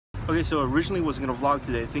Okay, so originally was gonna vlog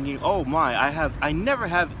today, thinking, oh my, I never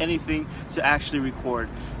have anything to actually record.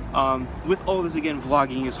 With all this, again,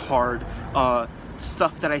 vlogging is hard.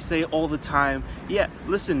 Stuff that I say all the time. Yeah,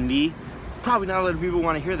 listen, me. Probably not a lot of people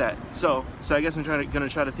want to hear that. So I guess I'm gonna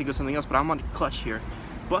try to think of something else. But I'm on the clutch here.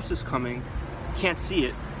 Bus is coming. Can't see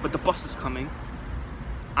it, but the bus is coming.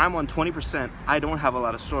 I'm on 20%. I don't have a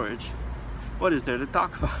lot of storage. What is there to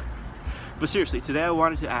talk about? But seriously, today I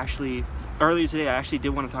wanted to actually. Earlier today, I actually did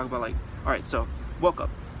want to talk about, like, all right, so woke up,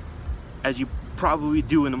 as you probably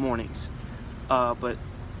do in the mornings, but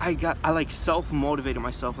I like self-motivated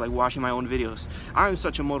myself, like watching my own videos. I'm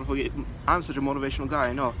such a motivational guy.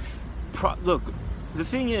 I know. Look, the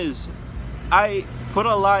thing is, I put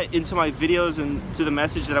a lot into my videos and to the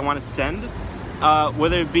message that I want to send,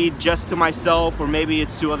 whether it be just to myself or maybe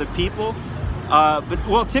it's to other people. But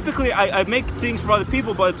well, typically I make things for other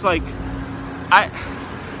people, but it's like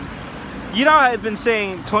you know, I've been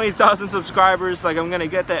saying 20,000 subscribers, like I'm gonna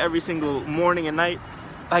get that every single morning and night.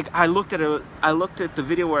 Like I looked at the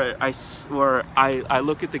video where I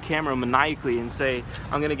look at the camera maniacally and say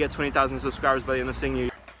I'm gonna get 20,000 subscribers by the end of senior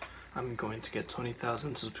year. I'm going to get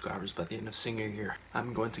 20,000 subscribers by the end of senior year.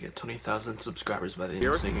 I'm going to get 20,000 subscribers by the end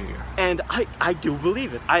of senior year. And I do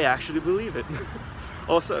believe it. I actually believe it.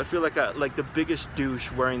 Also, I feel like the biggest douche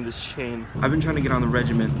wearing this chain. I've been trying to get on the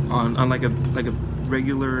regiment on like a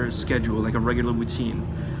regular schedule, like a regular routine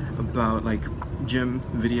about like gym,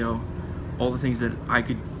 video, all the things that I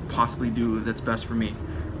could possibly do that's best for me.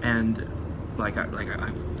 And like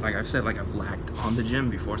I've said, like I've lacked on the gym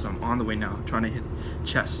before, so I'm on the way now, trying to hit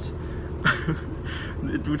chest,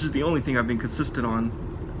 which is the only thing I've been consistent on.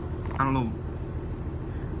 I don't know.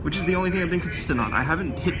 Which is the only thing I've been consistent on. I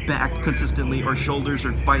haven't hit back consistently, or shoulders,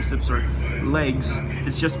 or biceps, or legs.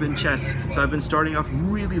 It's just been chest. So I've been starting off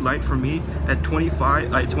really light for me at 20,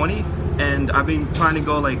 and I've been trying to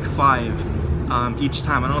go like 5 each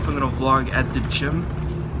time. I don't know if I'm gonna vlog at the gym,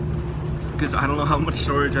 because I don't know how much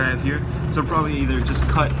storage I have here. So I'll probably either just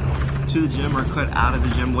cut to the gym or cut out of the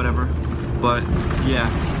gym, whatever. But yeah,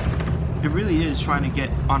 it really is trying to get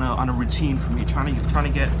on a routine for me. Trying to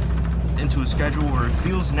get into a schedule where it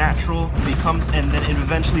feels natural, and then it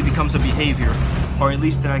eventually becomes a behavior, or at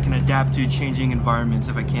least that I can adapt to changing environments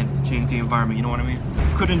if I can't change the environment, you know what I mean?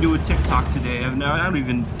 Couldn't do a TikTok today. I don't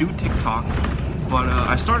even do TikTok, but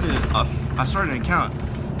I started an account,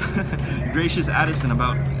 Gracious Addison,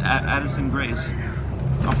 about Addison Grace.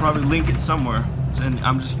 I'll probably link it somewhere, and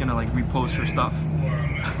I'm just gonna like repost her stuff.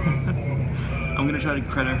 I'm gonna try to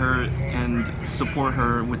credit her and support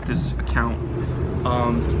her with this account.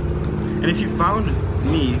 And if you found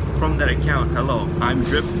me from that account, hello, I'm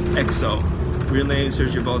DripXO. Real name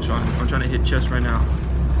Sergio Beltran. I'm trying to hit chest right now,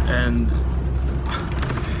 and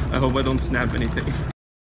I hope I don't snap anything.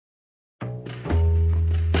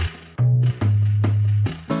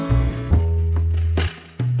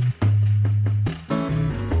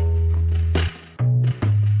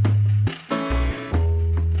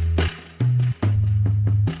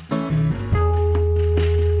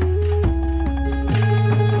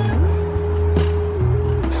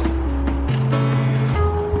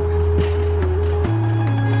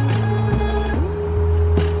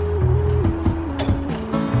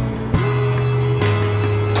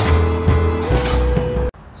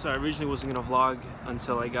 So I originally wasn't gonna vlog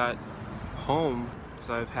until I got home,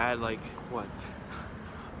 so I've had like what,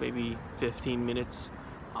 maybe 15 minutes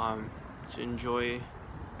to enjoy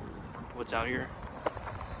what's out here.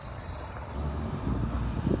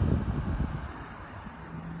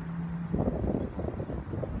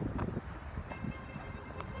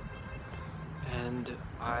 And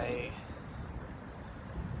I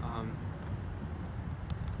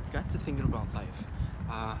got to thinking about life.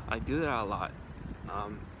 I do that a lot.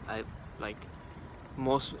 I like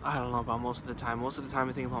I don't know about most of the time. Most of the time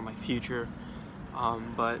I think about my future,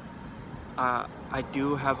 but I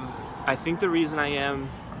think the reason I am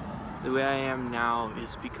the way I am now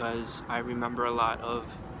is because I remember a lot of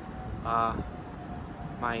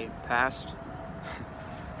my past.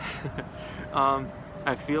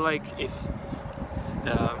 I feel like if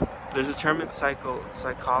there's a term in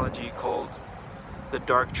psychology called the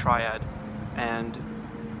dark triad, and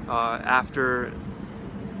after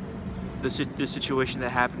the situation that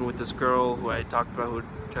happened with this girl who I talked about who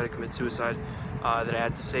tried to commit suicide, that I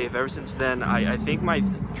had to save, ever since then I think my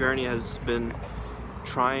journey has been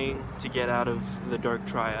trying to get out of the dark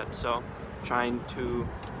triad. So trying to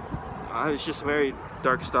it's just very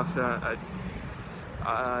dark stuff that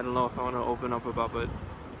I don't know if I want to open up about, but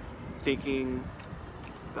thinking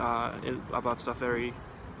about stuff very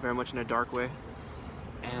much in a dark way.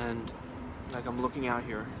 And like I'm looking out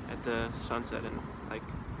here at the sunset, and like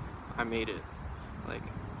I made it. Like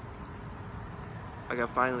I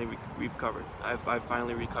finally recovered. I've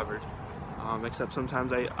finally recovered. Except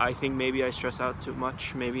sometimes I think maybe I stress out too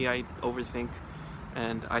much, maybe I overthink,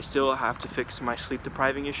 and I still have to fix my sleep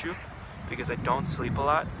depriving issue because I don't sleep a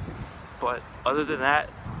lot. But other than that,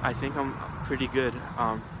 I think I'm pretty good.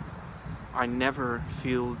 I never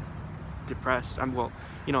feel depressed. Well,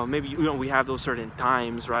 you know, maybe we have those certain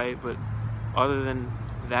times, right? But other than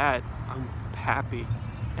that, I'm happy,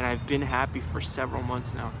 and I've been happy for several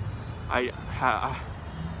months now. I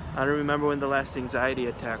don't remember when the last anxiety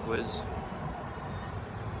attack was.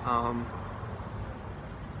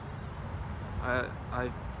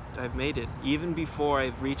 I've made it, even before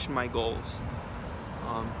I've reached my goals,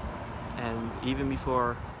 and even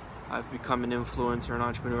before I've become an influencer, an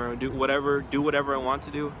entrepreneur, do whatever I want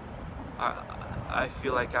to do. I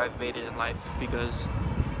feel like I've made it in life because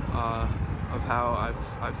of how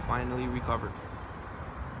I've finally recovered.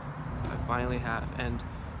 I finally have, and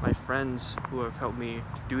my friends who have helped me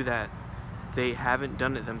do that, they haven't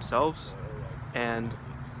done it themselves, and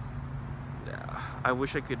I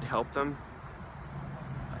wish I could help them.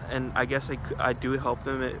 And I guess I do help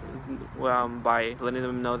them by letting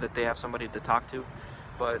them know that they have somebody to talk to,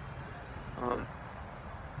 but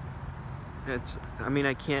I mean,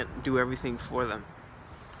 I can't do everything for them.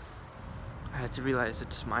 I had to realize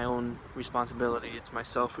it's my own responsibility. It's my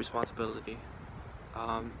self-responsibility.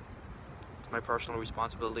 It's my personal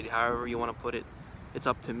responsibility. However you want to put it, it's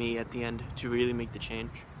up to me at the end to really make the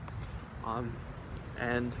change.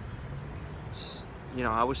 And you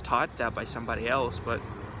know, I was taught that by somebody else, but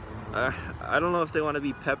I don't know if they want to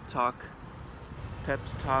be pep talk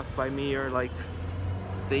by me, or like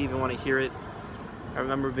if they even want to hear it. I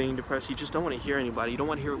remember being depressed. You just don't want to hear anybody. You don't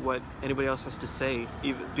want to hear what anybody else has to say,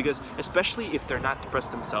 even because, especially if they're not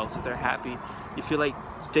depressed themselves, if they're happy, you feel like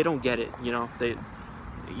they don't get it. You know,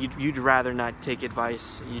 you'd rather not take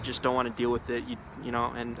advice. You just don't want to deal with it. You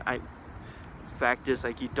know, and fact is,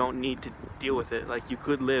 like, you don't need to deal with it. Like, you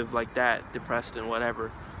could live like that, depressed and whatever.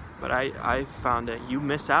 But I found that you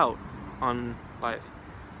miss out on life.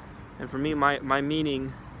 And for me, my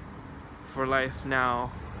meaning for life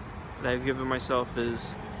now that I've given myself is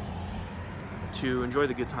to enjoy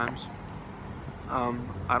the good times. I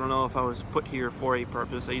don't know if I was put here for a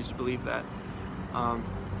purpose. I used to believe that.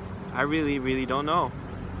 I really don't know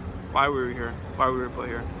why we were here, why we were put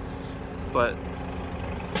here. But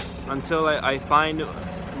until I find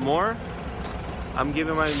more, I'm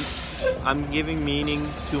giving meaning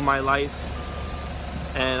to my life,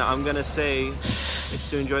 and I'm gonna say it's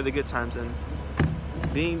to enjoy the good times. And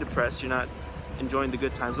being depressed, you're not enjoying the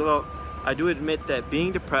good times. Although I do admit that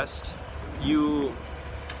being depressed,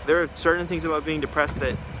 there are certain things about being depressed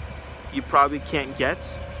that you probably can't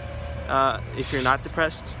get if you're not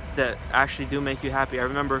depressed, that actually do make you happy. I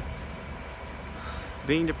remember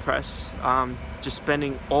being depressed, just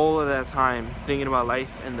spending all of that time thinking about life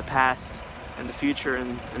and the past and the future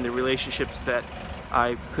and the relationships that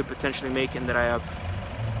I could potentially make and that I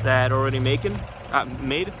had already made.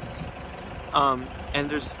 And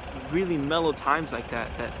there's really mellow times like that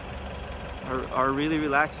are really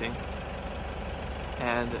relaxing,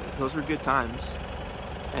 and those were good times.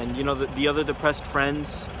 And you know, the other depressed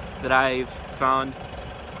friends that I've found,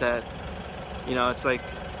 that, you know, it's like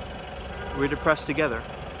we're depressed together.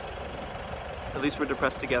 At least we're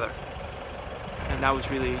depressed together. And that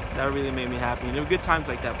really made me happy. And there were good times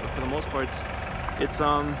like that, but for the most part, it's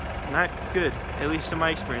not good, at least in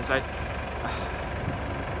my experience.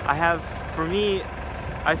 For me,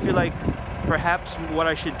 I feel like perhaps what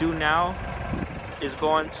I should do now is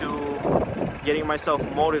go into getting myself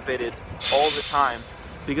motivated all the time,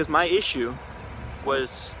 because my issue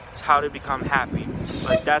was how to become happy.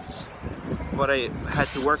 Like, that's what I had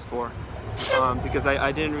to work for, because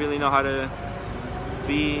I didn't really know how to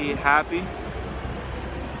be happy,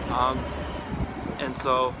 and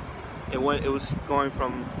so it was going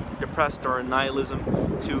from depressed or nihilism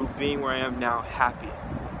to being where I am now, happy.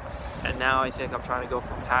 And now I think I'm trying to go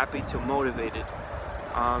from happy to motivated,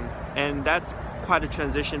 and that's quite a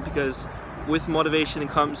transition, because with motivation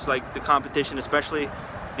comes like the competition, especially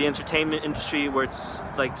the entertainment industry, where it's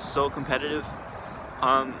like so competitive.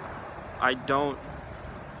 I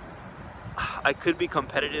could be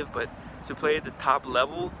competitive, but to play at the top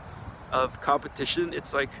level of competition,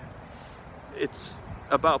 it's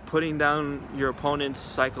about putting down your opponents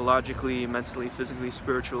psychologically, mentally, physically,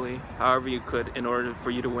 spiritually, however you could, in order for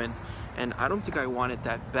you to win. And I don't think I want it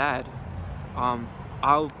that bad.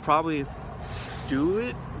 I'll probably do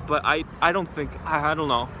it, but I don't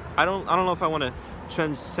know. I don't know if I want to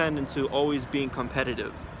transcend into always being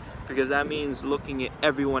competitive, because that means looking at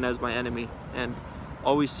everyone as my enemy. And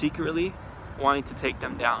always secretly wanting to take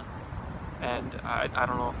them down. And I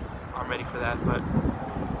don't know if I'm ready for that, but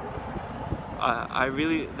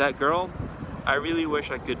that girl, I really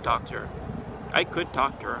wish I could talk to her. I could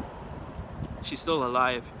talk to her. She's still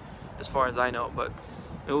alive, as far as I know, but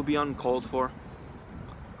it will be uncalled for.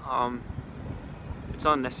 It's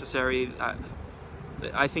unnecessary.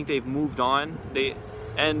 I think they've moved on.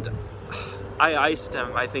 I iced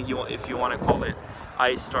them. I think if you want to call it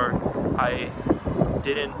iced, or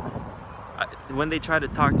when they tried to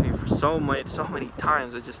talk to me for so many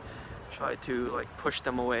times, I just tried to like push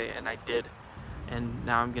them away, and I did. And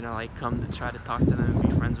now I'm gonna like come to try to talk to them and be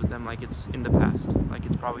friends with them like it's in the past. Like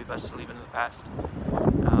it's probably best to leave it in the past.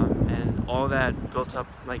 And all that built up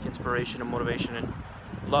like inspiration and motivation and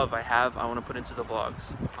love I want to put into the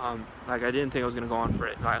vlogs. Like I didn't think I was gonna go on for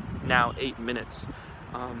it. Now 8 minutes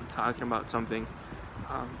talking about something.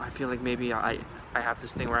 I feel like maybe I have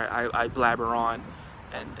this thing where I blabber on,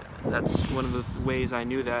 and that's one of the ways I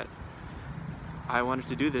knew that I wanted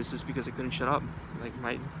to do this, is because I couldn't shut up. Like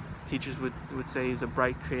my teachers would say he's a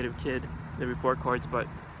bright, creative kid, the report cards, but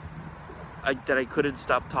that I couldn't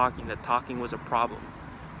stop talking, that talking was a problem.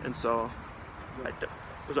 And so,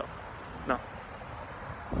 what's up? No.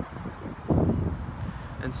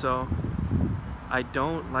 And so, I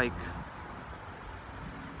don't like,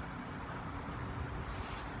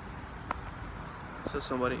 so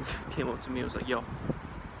somebody came up to me and was like, yo, and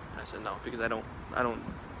I said no, because I don't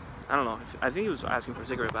know, I think he was asking for a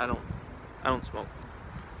cigarette, but I don't smoke.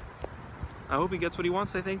 I hope he gets what he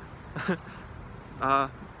wants, I think.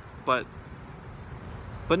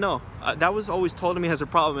 But no, that was always told to me as a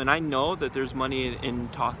problem, and I know that there's money in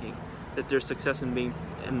talking, that there's success in being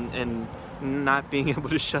and not being able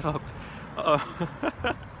to shut up,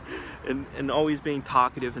 and always being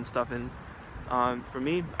talkative and stuff. And for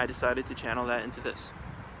me, I decided to channel that into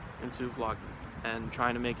vlogging and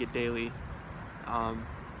trying to make it daily.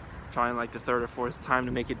 Trying like the 3rd or 4th time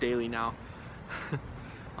to make it daily now.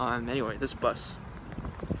 Anyway, this bus.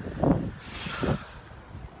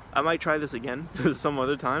 I might try this again some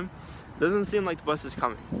other time. Doesn't seem like the bus is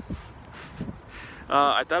coming.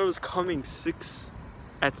 I thought it was coming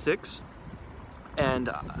at 6, and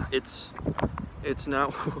it's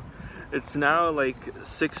now it's now like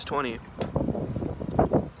 6:20.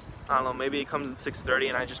 I don't know, maybe it comes at 6:30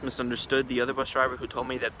 and I just misunderstood the other bus driver who told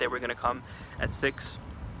me that they were gonna come at 6.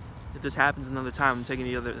 If this happens another time, I'm taking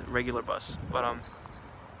the other regular bus. But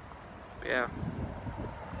yeah,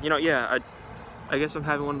 you know, yeah, I guess I'm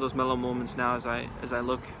having one of those mellow moments now as I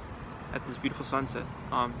look at this beautiful sunset.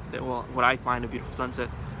 Well, what I find a beautiful sunset.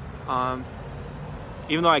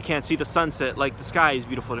 Even though I can't see the sunset, like the sky is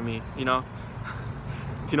beautiful to me, you know.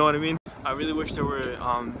 If you know what I mean. I really wish there were.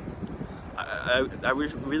 I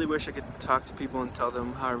really wish I could talk to people and tell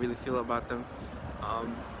them how I really feel about them,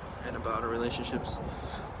 and about our relationships.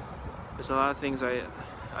 There's a lot of things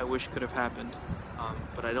I wish could have happened,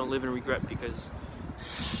 but I don't live in regret, because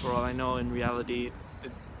for all I know, in reality,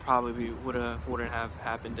 it probably wouldn't have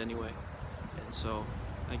happened anyway. And so,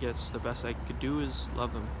 I guess the best I could do is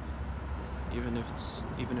love them, even if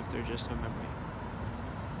they're just a memory.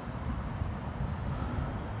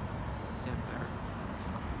 Damn bear.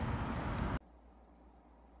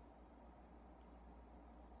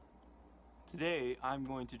 Today, I'm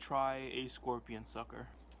going to try a scorpion sucker.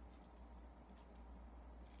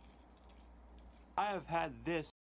 I have had this